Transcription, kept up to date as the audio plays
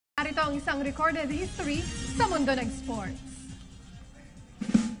Narito ang isang recorded history sa mundo ng sports.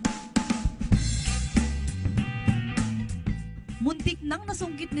 Muntik nang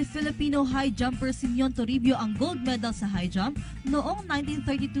nasungkit ni Filipino high jumper Simeon Toribio ang gold medal sa high jump noong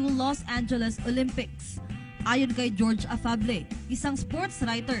 1932 Los Angeles Olympics. Ayon kay George Afable, isang sports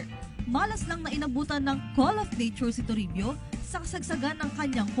writer, malas lang na inabutan ng call of nature si Toribio sa kasagsagan ng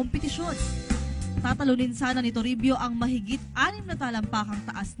kanyang kompetisyon. Tatalunin sana ni Toribio ang mahigit 6 na talampakang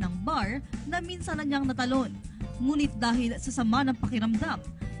taas ng bar na minsan na niyang natalon. Ngunit dahil sa sama ng pakiramdam,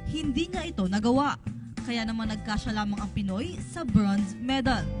 hindi niya ito nagawa. Kaya naman nagkasya lamang ang Pinoy sa bronze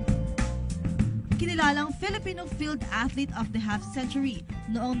medal. Kinilalang Filipino Field Athlete of the Half Century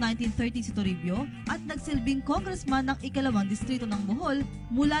noong 1930 si Toribio at nagsilbing congressman ng ikalawang distrito ng Bohol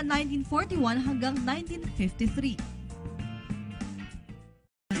mula 1941 hanggang 1953.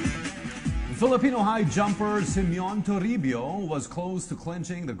 Filipino high jumper Simeon Toribio was close to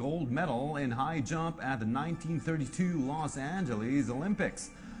clinching the gold medal in high jump at the 1932 Los Angeles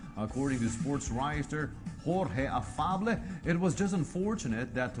Olympics. According to sports writer Jorge Afable, it was just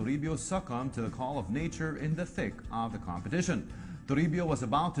unfortunate that Toribio succumbed to the call of nature in the thick of the competition. Toribio was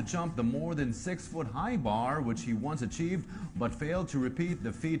about to jump the more than 6-foot high bar, which he once achieved, but failed to repeat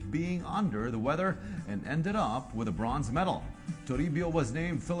the feat being under the weather and ended up with a bronze medal. Toribio was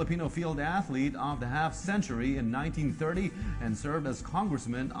named Filipino Field Athlete of the Half Century in 1930 and served as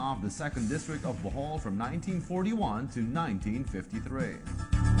congressman of the 2nd District of Bohol from 1941 to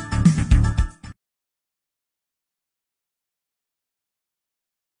 1953.